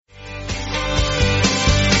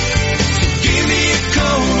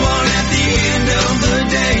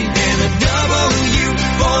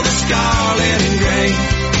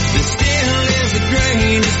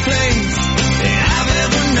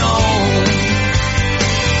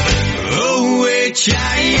Welcome,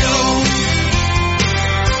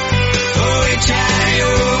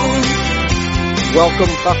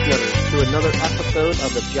 Bucknutters, to another episode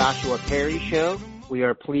of the Joshua Perry Show. We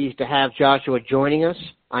are pleased to have Joshua joining us.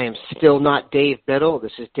 I am still not Dave Biddle.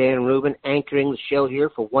 This is Dan Rubin anchoring the show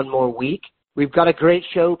here for one more week. We've got a great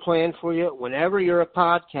show planned for you. Whenever you're a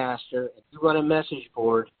podcaster and you run a message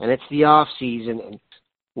board and it's the off season, and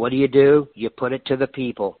what do? You put it to the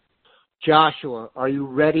people. Joshua, are you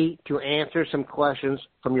ready to answer some questions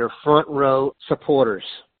from your front row supporters?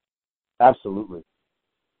 Absolutely.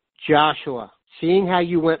 Joshua, seeing how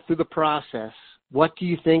you went through the process, what do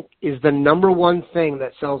you think is the number one thing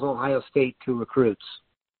that sells Ohio State to recruits?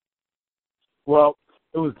 Well,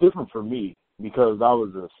 it was different for me because I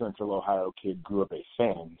was a Central Ohio kid, grew up a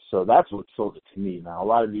fan. So that's what sold it to me. Now, a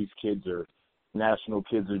lot of these kids are national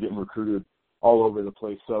kids, are getting recruited all over the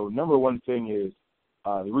place. So number one thing is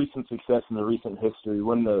the recent success in the recent history.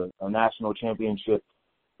 Winning a national championship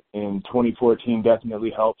in 2014 definitely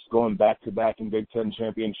helps. Going back-to-back in Big Ten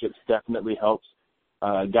championships definitely helps.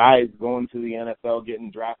 Guys going to the NFL, getting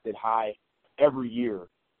drafted high every year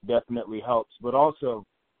definitely helps. But also,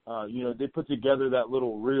 they put together that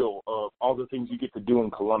little reel of all the things you get to do in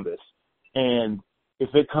Columbus. And if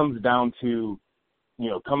it comes down to,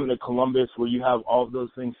 coming to Columbus where you have all of those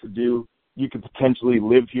things to do, you could potentially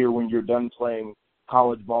live here when you're done playing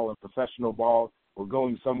college ball and professional ball, or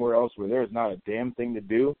going somewhere else where there's not a damn thing to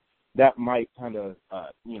do, that might kind of,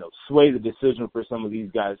 sway the decision for some of these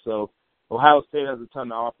guys. So Ohio State has a ton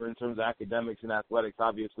to offer in terms of academics and athletics,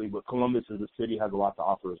 obviously, but Columbus as a city has a lot to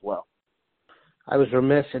offer as well. I was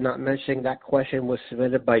remiss in not mentioning that question was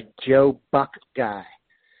submitted by Joe Buck Guy.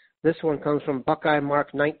 This one comes from Buckeye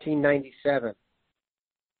Mark 1997.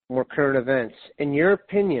 More current events. In your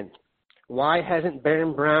opinion, why hasn't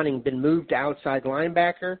Baron Browning been moved to outside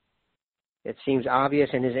linebacker? It seems obvious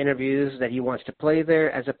in his interviews that he wants to play there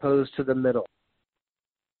as opposed to the middle.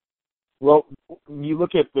 Well, you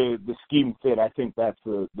look at the scheme fit, I think that's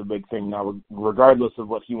the big thing. Now, regardless of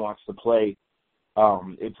what he wants to play,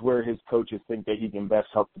 it's where his coaches think that he can best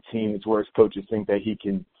help the team. It's where his coaches think that he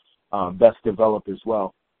can best develop as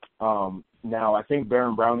well. Now, I think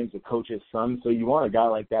Baron Browning's a coach's son, so you want a guy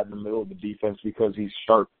like that in the middle of the defense because he's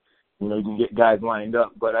sharp. You can get guys lined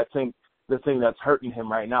up. But I think the thing that's hurting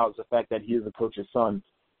him right now is the fact that he is a coach's son.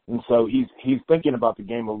 And so he's thinking about the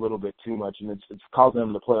game a little bit too much, and it's causing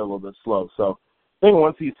him to play a little bit slow. So I think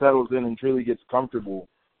once he settles in and truly gets comfortable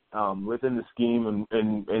within the scheme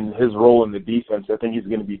and his role in the defense, I think he's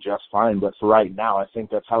going to be just fine. But for right now, I think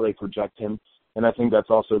that's how they project him, and I think that's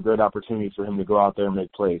also a great opportunity for him to go out there and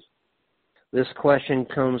make plays. This question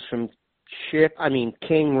comes from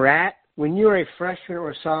King Rat. When you're a freshman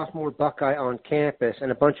or a sophomore Buckeye on campus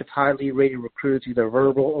and a bunch of highly rated recruits either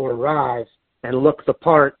verbal or arrive and look the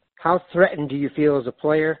part, how threatened do you feel as a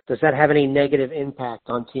player? Does that have any negative impact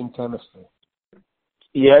on team chemistry?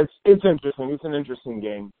 Yeah, it's interesting. It's an interesting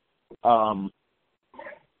game. To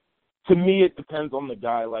me, it depends on the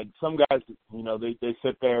guy. Like some guys, they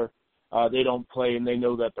sit there, they don't play, and they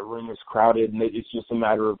know that the room is crowded, and it's just a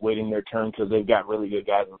matter of waiting their turn because they've got really good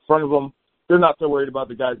guys in front of them. They're not so worried about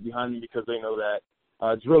the guys behind them because they know that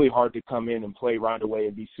it's really hard to come in and play right away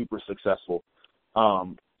and be super successful.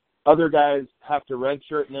 Other guys have to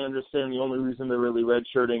redshirt, and they understand the only reason they're really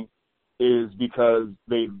redshirting is because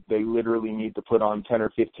they literally need to put on 10 or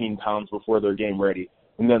 15 pounds before they're game ready.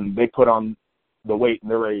 And then they put on the weight,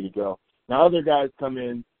 and they're ready to go. Now, other guys come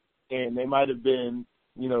in, and they might have been,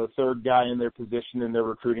 the third guy in their position in their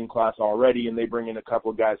recruiting class already, and they bring in a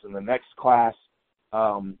couple of guys in the next class.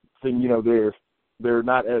 They're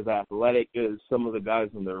not as athletic as some of the guys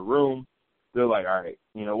in their room. They're like, all right,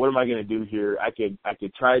 what am I going to do here? I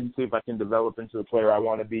could try and see if I can develop into the player I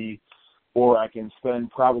want to be, or I can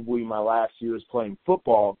spend probably my last years playing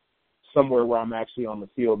football somewhere where I'm actually on the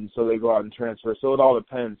field, and so they go out and transfer. So it all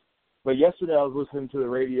depends. But yesterday I was listening to the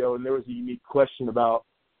radio, and there was a unique question about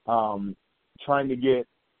trying to get,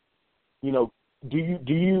 do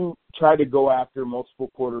you try to go after multiple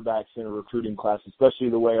quarterbacks in a recruiting class, especially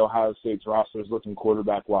the way Ohio State's roster is looking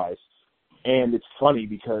quarterback-wise? And it's funny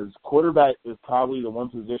because quarterback is probably the one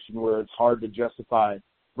position where it's hard to justify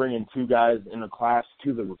bringing two guys in a class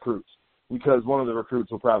to the recruits, because one of the recruits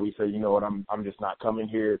will probably say, I'm just not coming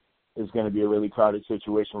here. It's going to be a really crowded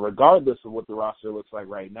situation, regardless of what the roster looks like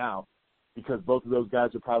right now, because both of those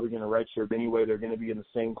guys are probably going to redshirt anyway. They're going to be in the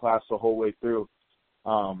same class the whole way through.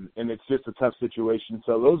 And it's just a tough situation.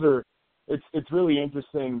 So it's really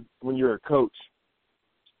interesting when you're a coach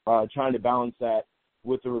trying to balance that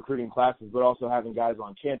with the recruiting classes, but also having guys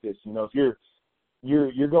on campus. If you're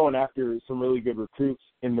you're going after some really good recruits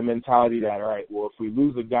in the mentality that, all right, well, if we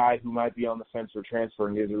lose a guy who might be on the fence for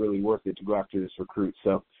transferring, is it really worth it to go after this recruit?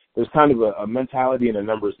 So there's kind of a mentality and a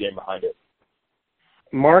numbers game behind it.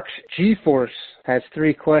 Mark's G-Force has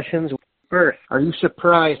 3 questions. First, are you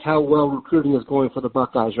surprised how well recruiting is going for the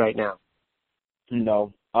Buckeyes right now?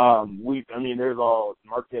 No. There's all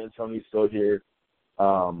Mark D'Antoni's still here.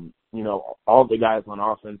 All the guys on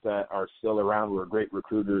offense that are still around were great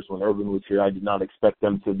recruiters. When Urban was here, I did not expect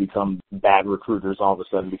them to become bad recruiters all of a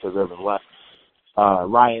sudden because Urban left.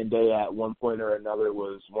 Ryan Day at one point or another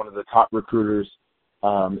was one of the top recruiters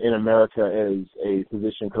in America as a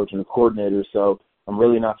position coach and a coordinator. So I'm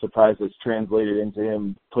really not surprised it's translated into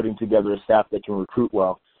him putting together a staff that can recruit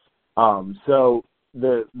well. So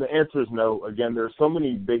the answer is no. Again, there's so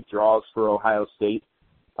many big draws for Ohio State.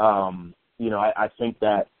 I think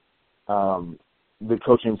that the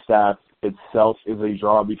coaching staff itself is a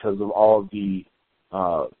draw because of all of the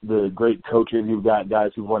great coaches. You've got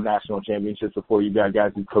guys who've won national championships before. You've got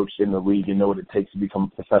guys who coached in the league and know what it takes to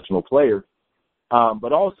become a professional player.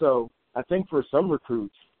 But also, I think for some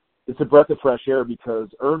recruits, it's a breath of fresh air because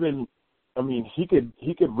Urban, he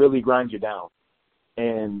could really grind you down.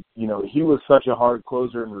 And, he was such a hard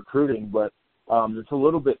closer in recruiting, but it's a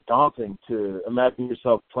little bit daunting to imagine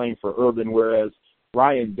yourself playing for Urban, whereas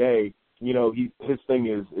Ryan Day, his thing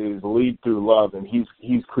is lead through love, and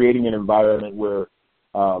he's creating an environment where,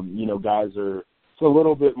 guys are a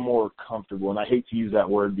little bit more comfortable. And I hate to use that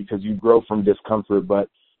word because you grow from discomfort, but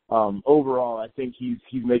overall, I think he's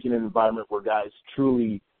making an environment where guys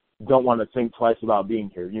truly don't want to think twice about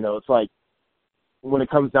being here. It's like when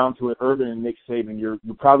it comes down to it, Urban and Nick Saban, you're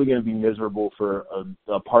probably going to be miserable for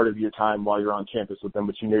a part of your time while you're on campus with them,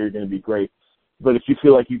 but you're going to be great. But if you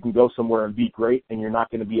feel like you can go somewhere and be great and you're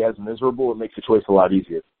not going to be as miserable, it makes the choice a lot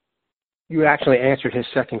easier. You actually answered his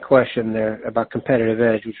second question there about competitive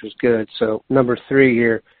edge, which was good. So number 3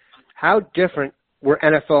 here, how different were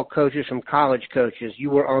NFL coaches from college coaches? You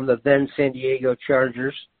were on the then San Diego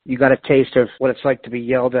Chargers. You got a taste of what it's like to be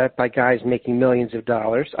yelled at by guys making millions of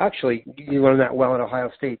dollars. Actually, you learned that well at Ohio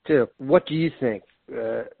State, too. What do you think?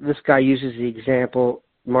 This guy uses the example,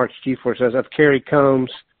 March G4 says, of Kerry Combs,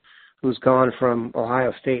 who's gone from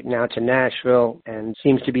Ohio State now to Nashville and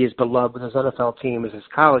seems to be as beloved with his NFL team as his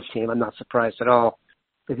college team. I'm not surprised at all.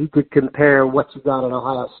 If you could compare what you got at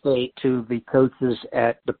Ohio State to the coaches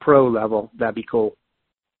at the pro level, that'd be cool.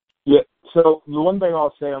 Yeah, so the one thing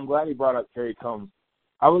I'll say, I'm glad he brought up Kerry Combs.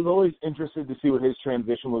 I was always interested to see what his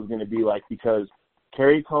transition was going to be like because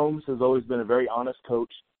Kerry Combs has always been a very honest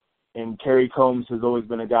coach, and Kerry Combs has always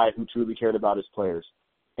been a guy who truly cared about his players.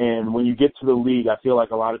 And when you get to the league, I feel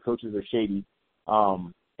like a lot of coaches are shady,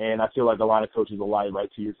 and I feel like a lot of coaches will lie right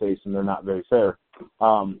to your face, and they're not very fair.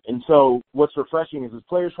 And so what's refreshing is his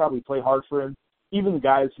players probably play hard for him, even the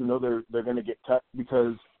guys who know they're going to get cut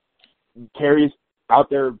because Kerry's out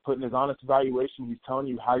there putting his honest evaluation. He's telling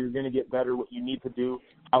you how you're going to get better, what you need to do,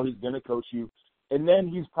 how he's going to coach you. And then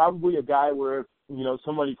he's probably a guy where, if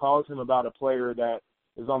somebody calls him about a player that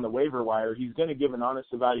is on the waiver wire, he's going to give an honest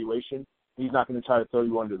evaluation. He's not going to try to throw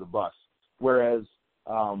you under the bus. Whereas,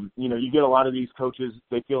 you get a lot of these coaches,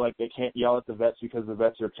 they feel like they can't yell at the vets because the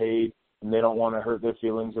vets are paid and they don't want to hurt their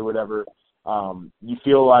feelings or whatever. You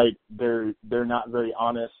feel like they're not very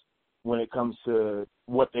honest when it comes to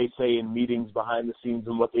what they say in meetings behind the scenes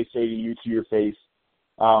and what they say to you to your face.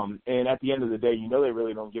 And at the end of the day, they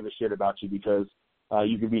really don't give a shit about you because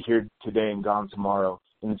you could be here today and gone tomorrow.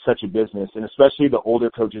 And it's such a business. And especially the older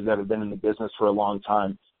coaches that have been in the business for a long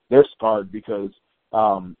time, they're scarred because,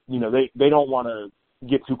 they don't want to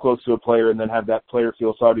get too close to a player and then have that player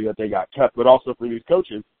feel sorry that they got cut. But also for these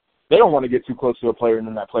coaches, they don't want to get too close to a player and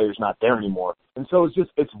then that player's not there anymore. And so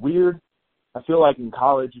it's weird. I feel like in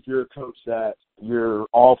college, if you're a coach that you're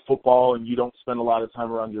all football and you don't spend a lot of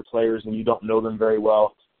time around your players and you don't know them very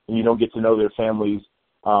well and you don't get to know their families,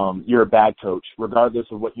 you're a bad coach. Regardless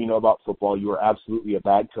of what you know about football, you are absolutely a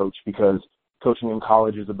bad coach because coaching in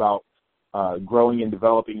college is about growing and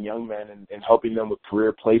developing young men and helping them with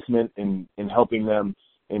career placement and helping them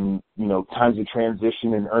in, times of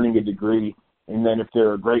transition and earning a degree. And then if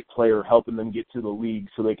they're a great player, helping them get to the league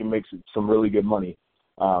so they can make some really good money.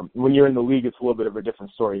 When you're in the league, it's a little bit of a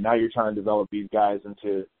different story. Now you're trying to develop these guys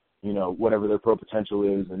into, whatever their pro potential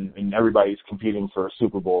is, and everybody's competing for a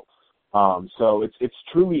Super Bowl. So it's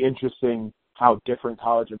truly interesting how different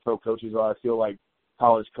college and pro coaches are. I feel like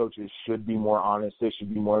college coaches should be more honest. They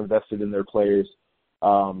should be more invested in their players.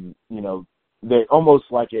 They're almost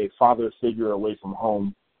like a father figure away from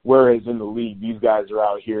home, whereas in the league, these guys are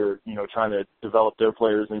out here, trying to develop their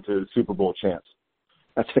players into Super Bowl champs.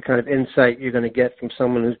 That's the kind of insight you're going to get from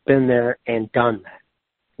someone who's been there and done that.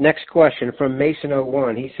 Next question from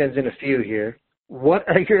Mason01. He sends in a few here. What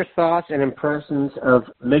are your thoughts and impressions of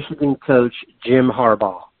Michigan coach Jim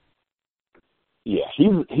Harbaugh? Yeah, he's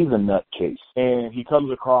a nutcase, and he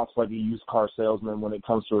comes across like a used car salesman when it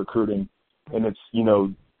comes to recruiting, and it's, you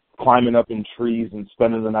know, climbing up in trees and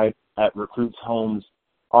spending the night at recruits' homes,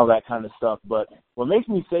 all that kind of stuff. But what makes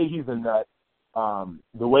me say he's a nut,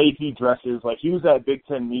 the way he dresses, like he was at Big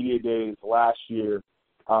Ten Media Days last year,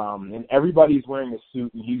 and everybody's wearing a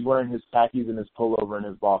suit, and he's wearing his khakis and his pullover and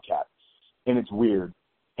his ball cap, and it's weird.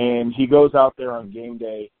 And he goes out there on game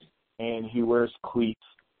day, and he wears cleats,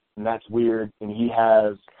 and that's weird. And he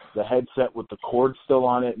has the headset with the cord still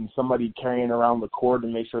on it and somebody carrying around the cord to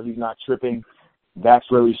make sure he's not tripping. That's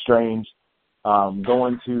really strange.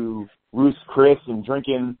 Going to Ruth's Chris and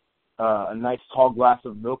drinking a nice tall glass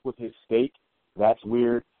of milk with his steak, that's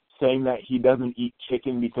weird. Saying that he doesn't eat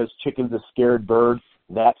chicken because chicken's a scared bird,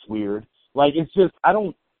 that's weird. Like, it's just,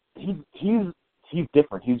 he's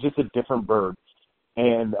different. He's just a different bird.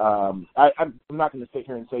 And I'm not going to sit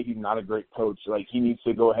here and say he's not a great coach. Like, he needs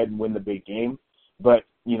to go ahead and win the big game. But,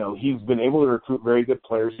 you know, he's been able to recruit very good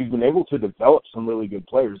players. He's been able to develop some really good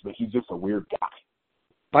players, but he's just a weird guy.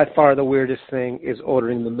 By far the weirdest thing is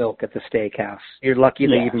ordering the milk at the steakhouse. You're lucky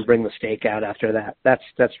they even bring the steak out after that. That's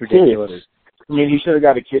ridiculous. Seriously. I mean, he should have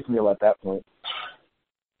got a kids meal at that point.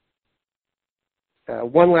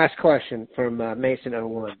 One last question from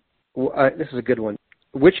Mason01. This is a good one.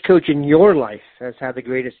 Which coach in your life has had the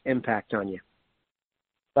greatest impact on you?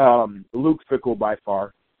 Luke Fickell by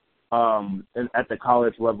far. And at the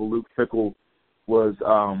college level, Luke Fickell was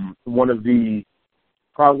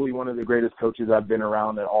probably one of the greatest coaches I've been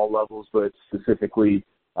around at all levels, but specifically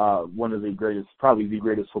probably the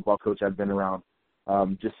greatest football coach I've been around.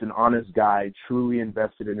 Just an honest guy, truly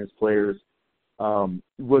invested in his players.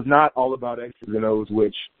 Was not all about X's and O's,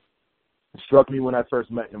 which struck me when I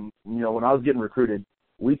first met him. You know, when I was getting recruited,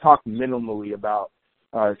 we talked minimally about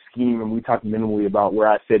scheme, and we talked minimally about where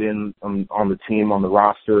I fit in on the team, on the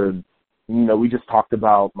roster. And, you know, we just talked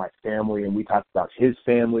about my family, and we talked about his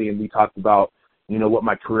family, and we talked about, you know, what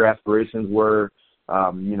my career aspirations were.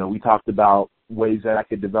 You know, we talked about ways that I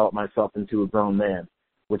could develop myself into a grown man,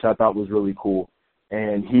 which I thought was really cool.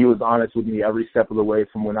 And he was honest with me every step of the way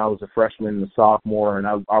from when I was a freshman and a sophomore, and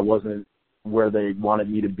I wasn't where they wanted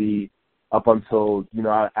me to be up until, you know,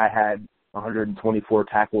 I had 124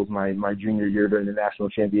 tackles my junior year during the national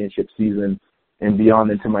championship season and beyond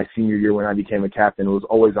into my senior year when I became a captain. It was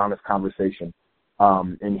always honest conversation.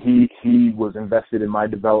 And he was invested in my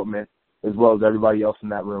development as well as everybody else in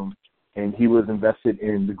that room. And he was invested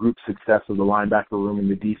in the group success of the linebacker room and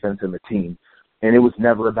the defense and the team. And it was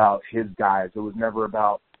never about his guys. It was never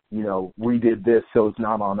about, you know, we did this, so it's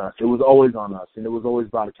not on us. It was always on us, and it was always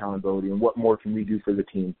about accountability and what more can we do for the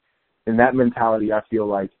team. And that mentality, I feel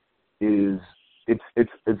like, it's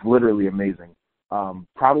literally amazing.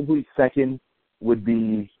 Probably second would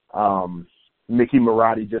be Mickey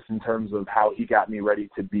Marotti, just in terms of how he got me ready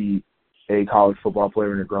to be a college football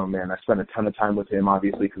player and a grown man. I spent a ton of time with him,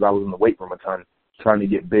 obviously, because I was in the weight room a ton trying to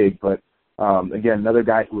get big. But, again, another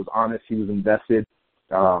guy who was honest, he was invested.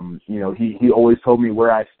 You know, he always told me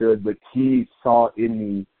where I stood, but he saw in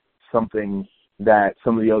me something that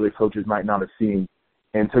some of the other coaches might not have seen,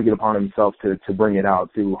 and took it upon himself to bring it out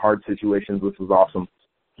through hard situations, which was awesome.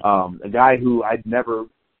 A guy who I'd never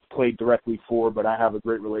played directly for, but I have a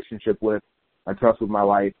great relationship with, I trust with my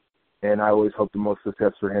life, and I always hope the most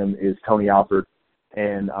success for him, is Tony Alford.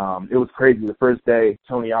 And it was crazy. The first day,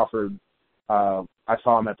 Tony Alford, I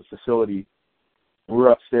saw him at the facility. We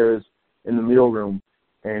were upstairs in the meal room,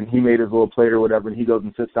 and he made his little plate or whatever, and he goes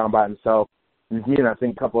and sits down by himself. And he and I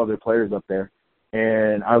think a couple other players up there.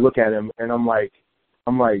 And I look at him, and I'm like,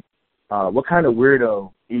 what kind of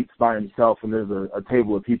weirdo eats by himself when there's a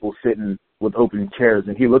table of people sitting with open chairs?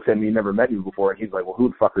 And he looks at me, never met me before, and he's like, well, who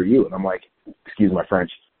the fuck are you? And I'm like, excuse my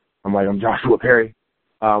French. I'm like, I'm Joshua Perry,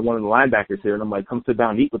 one of the linebackers here. And I'm like, come sit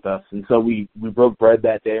down and eat with us. And so we broke bread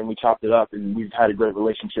that day, and we chopped it up, and we've had a great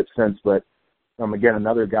relationship since. But, again,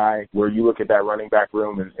 another guy where you look at that running back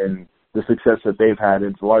room and the success that they've had,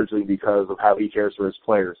 it's largely because of how he cares for his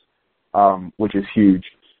players, which is huge.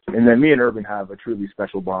 And then me and Urban have a truly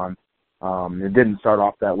special bond. It didn't start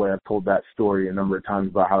off that way. I've told that story a number of times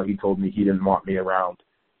about how he told me he didn't want me around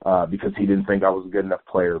because he didn't think I was a good enough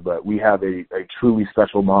player. But we have a truly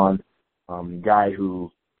special bond, guy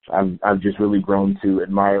who I've just really grown to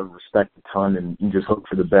admire and respect a ton, and just hope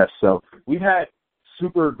for the best. So we've had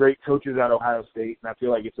super great coaches at Ohio State, and I feel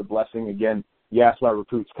like it's a blessing. Again, you ask why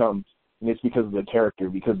recruits come, and it's because of the character,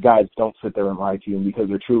 because guys don't sit there and lie to you, and because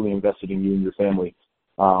they're truly invested in you and your family.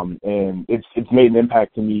 And it's made an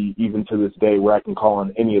impact to me even to this day where I can call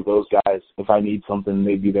on any of those guys. If I need something,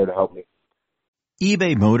 they'd be there to help me.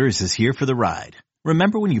 eBay Motors is here for the ride.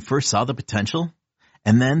 Remember when you first saw the potential?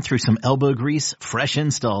 And then through some elbow grease, fresh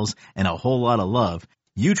installs, and a whole lot of love,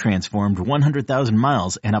 you transformed 100,000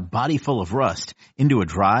 miles and a body full of rust into a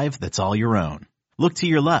drive that's all your own. Look to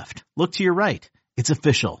your left. Look to your right. It's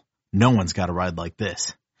official. No one's got a ride like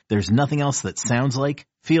this. There's nothing else that sounds like,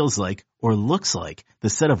 feels like, or looks like the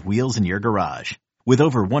set of wheels in your garage. With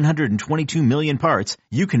over 122 million parts,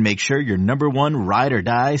 you can make sure your number one ride or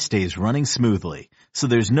die stays running smoothly, so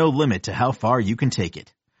there's no limit to how far you can take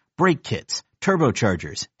it. Brake kits,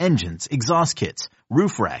 turbochargers, engines, exhaust kits,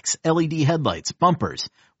 roof racks, LED headlights, bumpers,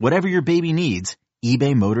 whatever your baby needs,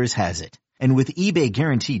 eBay Motors has it. And with eBay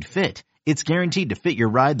Guaranteed Fit, it's guaranteed to fit your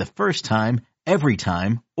ride the first time, every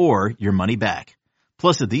time, or your money back.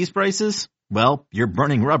 Plus at these prices, well, you're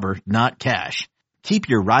burning rubber, not cash. Keep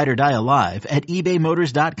your ride or die alive at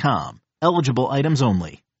ebaymotors.com. Eligible items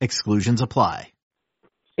only. Exclusions apply.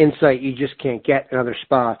 Insight you just can't get in other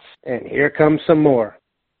spots. And here comes some more.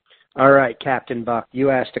 All right, Captain Buck,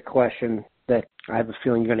 you asked a question that I have a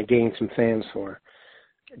feeling you're going to gain some fans for.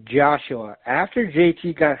 Joshua, after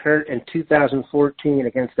JT got hurt in 2014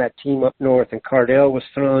 against that team up north and Cardale was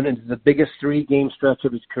thrown into the biggest 3-game stretch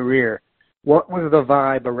of his career, what was the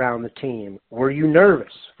vibe around the team? Were you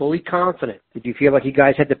nervous, fully confident? Did you feel like you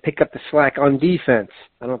guys had to pick up the slack on defense?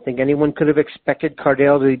 I don't think anyone could have expected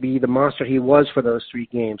Cardale to be the monster he was for those 3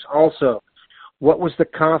 games. Also, what was the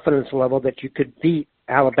confidence level that you could beat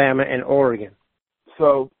Alabama and Oregon?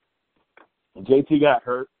 So JT got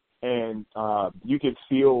hurt, and you could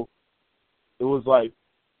feel it was like,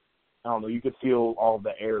 I don't know, you could feel all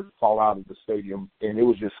the air fall out of the stadium, and it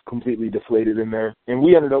was just completely deflated in there. And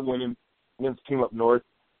we ended up winning against the team up north,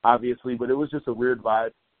 obviously, but it was just a weird vibe.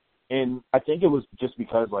 And I think it was just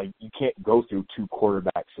because, like, you can't go through 2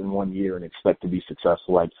 quarterbacks in 1 year and expect to be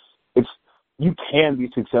successful. Like, you can be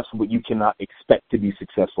successful, but you cannot expect to be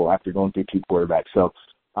successful after going through 2 quarterbacks. So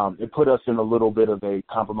it put us in a little bit of a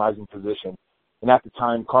compromising position. And at the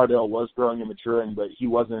time, Cardale was growing and maturing, but he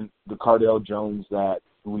wasn't the Cardale Jones that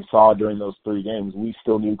we saw during those 3 games. We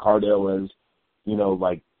still knew Cardale as, you know,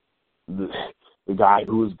 like the guy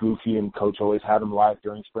who was goofy, and coach always had him live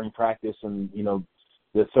during spring practice. And, you know,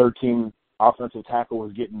 the third team offensive tackle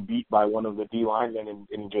was getting beat by one of the D linemen,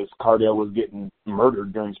 and just Cardale was getting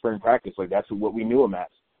murdered during spring practice. Like, that's what we knew him as.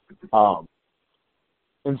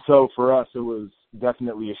 And so for us, it was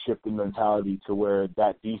definitely a shift in mentality to where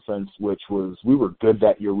that defense, which was, we were good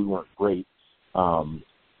that year, we weren't great.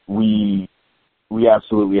 We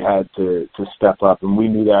absolutely had to step up, and we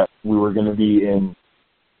knew that we were going to be in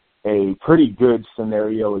a pretty good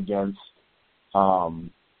scenario against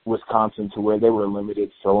Wisconsin, to where they were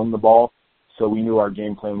limited throwing the ball. So we knew our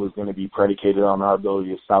game plan was going to be predicated on our ability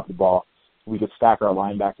to stop the ball. We could stack our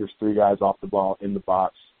linebackers, 3 guys off the ball in the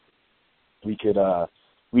box. We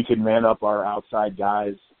could man up our outside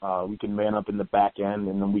guys. We could man up in the back end,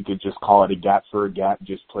 and then we could just call it a gap for a gap.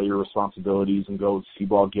 Just play your responsibilities and go see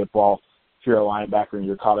ball, get ball. If you're a linebacker and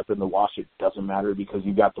you're caught up in the wash, it doesn't matter, because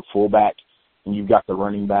you've got the fullback and you've got the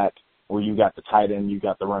running back, or you've got the tight end, you've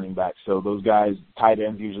got the running back. So those guys, tight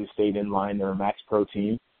ends, usually stayed in line. They're a max pro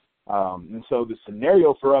team. And so the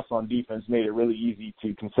scenario for us on defense made it really easy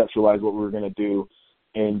to conceptualize what we were going to do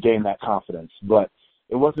and gain that confidence. But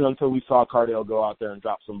it wasn't until we saw Cardale go out there and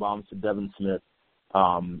drop some bombs to Devin Smith,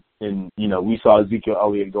 and, you know, we saw Ezekiel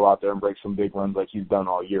Elliott go out there and break some big runs like he's done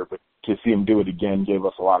all year. But to see him do it again gave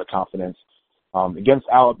us a lot of confidence. Against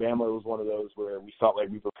Alabama, it was one of those where we felt like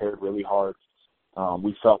we prepared really hard.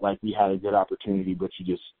 We felt like we had a good opportunity, but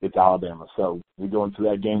it's Alabama. So we go into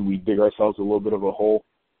that game, we dig ourselves a little bit of a hole,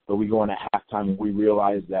 but we go in at halftime and we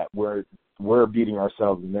realize that we're beating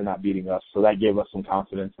ourselves and they're not beating us. So that gave us some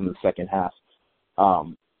confidence in the second half.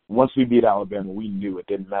 Once we beat Alabama, we knew it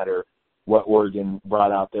didn't matter what Oregon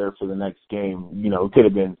brought out there for the next game. You know, it could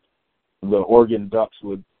have been the Oregon Ducks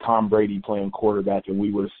with Tom Brady playing quarterback, and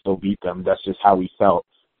we would have still beat them. That's just how we felt.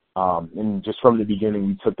 And just from the beginning,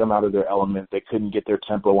 we took them out of their element. They couldn't get their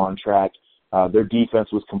tempo on track. Their defense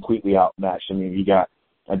was completely outmatched. I mean, you got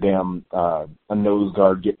a nose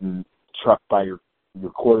guard getting trucked by your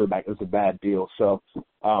quarterback. It was a bad deal. So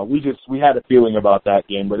we had a feeling about that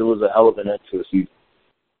game, but it was a hell of an end to the season.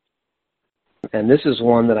 And this is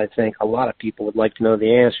one that I think a lot of people would like to know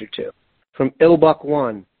the answer to. From Ilbuck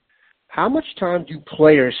 1, how much time do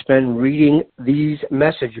players spend reading these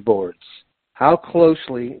message boards? How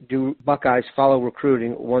closely do Buckeyes follow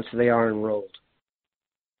recruiting once they are enrolled?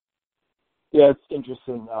 Yeah, it's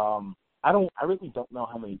interesting. I really don't know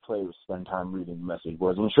how many players spend time reading the message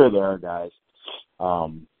boards. I'm sure there are guys,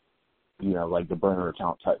 like the burner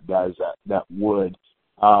account type guys that would.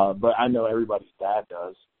 But I know everybody's dad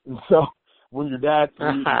does. And so when your dad's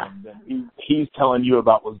reading them, then he's telling you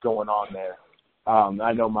about what's going on there.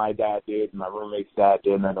 I know my dad did, my roommate's dad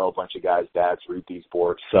did, and I know a bunch of guys' dads read these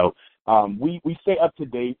boards. So we stay up to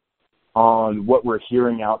date on what we're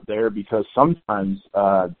hearing out there because sometimes,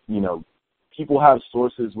 people have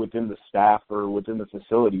sources within the staff or within the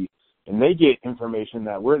facility, and they get information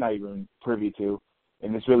that we're not even privy to.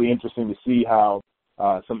 And it's really interesting to see how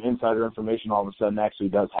some insider information all of a sudden actually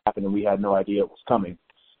does happen, and we had no idea it was coming,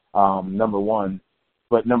 number one.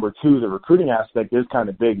 But number two, the recruiting aspect is kind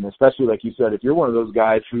of big, and especially like you said, if you're one of those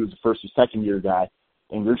guys who's a first or second year guy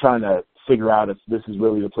and you're trying to figure out if this is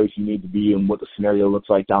really the place you need to be and what the scenario looks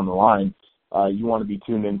like down the line, you want to be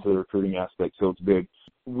tuned into the recruiting aspect, so it's big.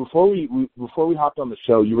 Before we hopped on the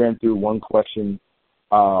show, you ran through one question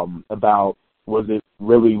about was it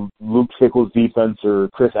really Luke Fickell's defense or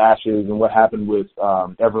Chris Ash's and what happened with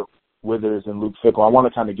Everett Withers and Luke Fickell. I want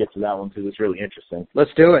to kind of get to that one because it's really interesting.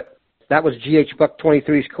 Let's do it. That was GH Buck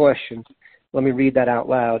 23's question. Let me read that out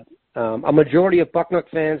loud. A majority of Bucknut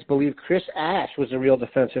fans believe Chris Ash was the real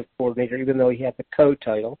defensive coordinator, even though he had the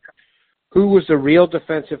co-title. Who was the real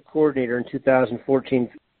defensive coordinator in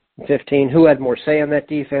 2014-15? Who had more say on that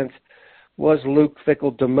defense? Was Luke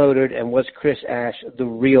Fickell demoted, and was Chris Ash the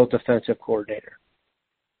real defensive coordinator?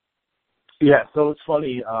 Yeah, so it's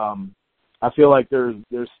funny. I feel like there's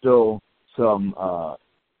still some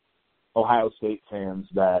Ohio State fans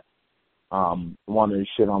that wanted to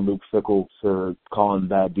shit on Luke Fickell for calling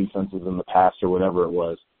bad defenses in the past or whatever it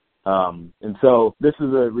was. And so this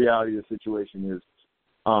is the reality of the situation is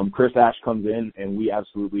Chris Ash comes in and we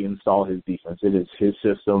absolutely install his defense. It is his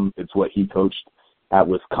system. It's what he coached at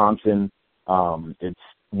Wisconsin. It's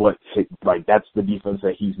that's the defense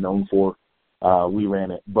that he's known for. We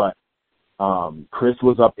ran it. But Chris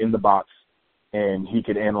was up in the box and he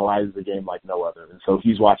could analyze the game like no other. And so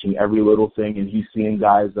he's watching every little thing and he's seeing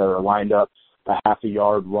guys that are lined up a half a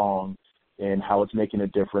yard wrong and how it's making a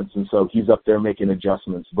difference. And so he's up there making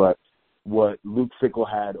adjustments. But what Luke Fickell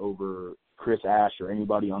had over Chris Ash or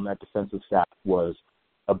anybody on that defensive staff was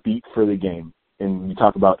a beat for the game. And you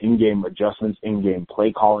talk about in-game adjustments, in-game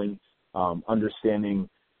play calling, understanding,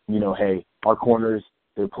 hey, our corners,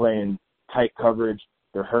 they're playing tight coverage.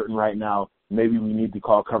 They're hurting right now. Maybe we need to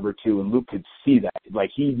call cover two. And Luke could see that.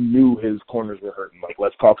 Like, he knew his corners were hurting. Like,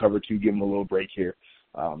 let's call cover two, give him a little break here.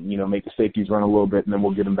 Make the safeties run a little bit, and then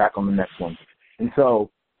we'll get him back on the next one. And so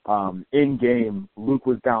in game, Luke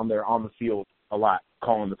was down there on the field a lot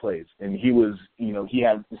calling the plays. And he was, he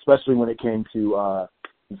had, especially when it came to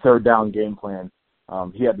third down game plan,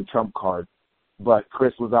 he had the trump card. But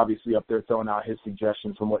Chris was obviously up there throwing out his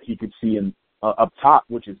suggestions from what he could see up top,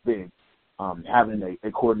 which is big. Having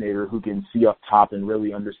a coordinator who can see up top and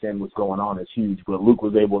really understand what's going on is huge. But Luke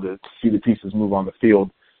was able to see the pieces move on the field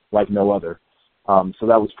like no other. So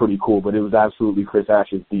that was pretty cool. But it was absolutely Chris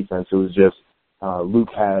Ash's defense. It was just Luke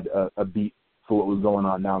had a beat for what was going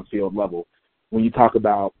on downfield level. When you talk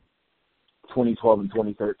about 2012 and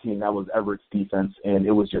 2013, that was Everett's defense, and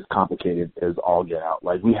it was just complicated as all get out.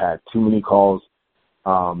 Like, we had too many calls,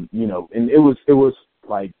 and it was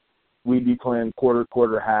like we'd be playing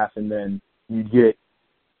quarter, half, and then you get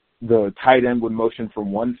the tight end would motion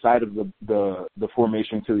from one side of the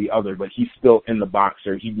formation to the other, but he's still in the box,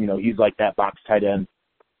 or he's like that box tight end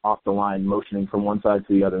off the line motioning from one side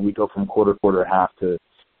to the other. And we go from quarter, half to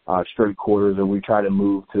straight quarters, or we try to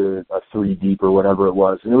move to a 3 deep or whatever it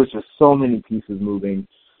was. And it was just so many pieces moving,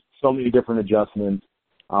 so many different adjustments,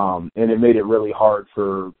 and it made it really hard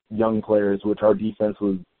for young players, which our defense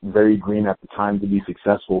was very green at the time, to be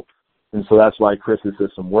successful. And so that's why Chris's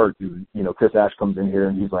system worked. Chris Ash comes in here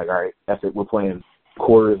and he's like, all right, that's it. We're playing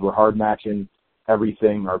quarters. We're hard matching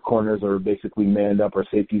everything. Our corners are basically manned up. Our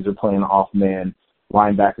safeties are playing off man.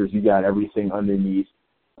 Linebackers, you got everything underneath.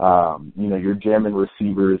 You're jamming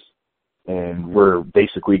receivers, and we're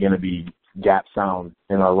basically going to be gap sound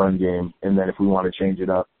in our run game. And then if we want to change it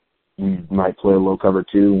up, we might play a little cover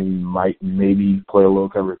 2. We might maybe play a little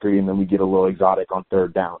cover 3, and then we get a little exotic on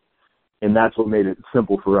third down. And that's what made it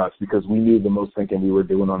simple for us, because we knew the most thinking we were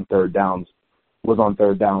doing on third downs was on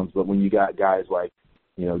third downs. But when you got guys like,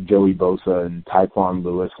 Joey Bosa and Tyquan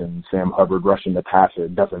Lewis and Sam Hubbard rushing the passer,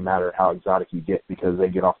 it doesn't matter how exotic you get, because they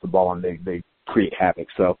get off the ball and they create havoc.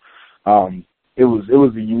 So it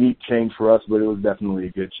was a unique change for us, but it was definitely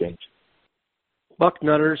a good change.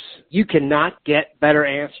 Bucknutters, you cannot get better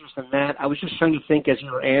answers than that. I was just trying to think as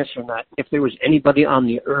you were answering that if there was anybody on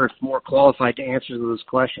the earth more qualified to answer those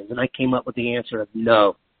questions, and I came up with the answer of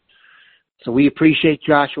no. So we appreciate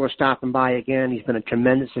Joshua stopping by again. He's been a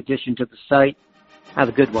tremendous addition to the site. Have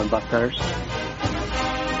a good one, Buckcutters.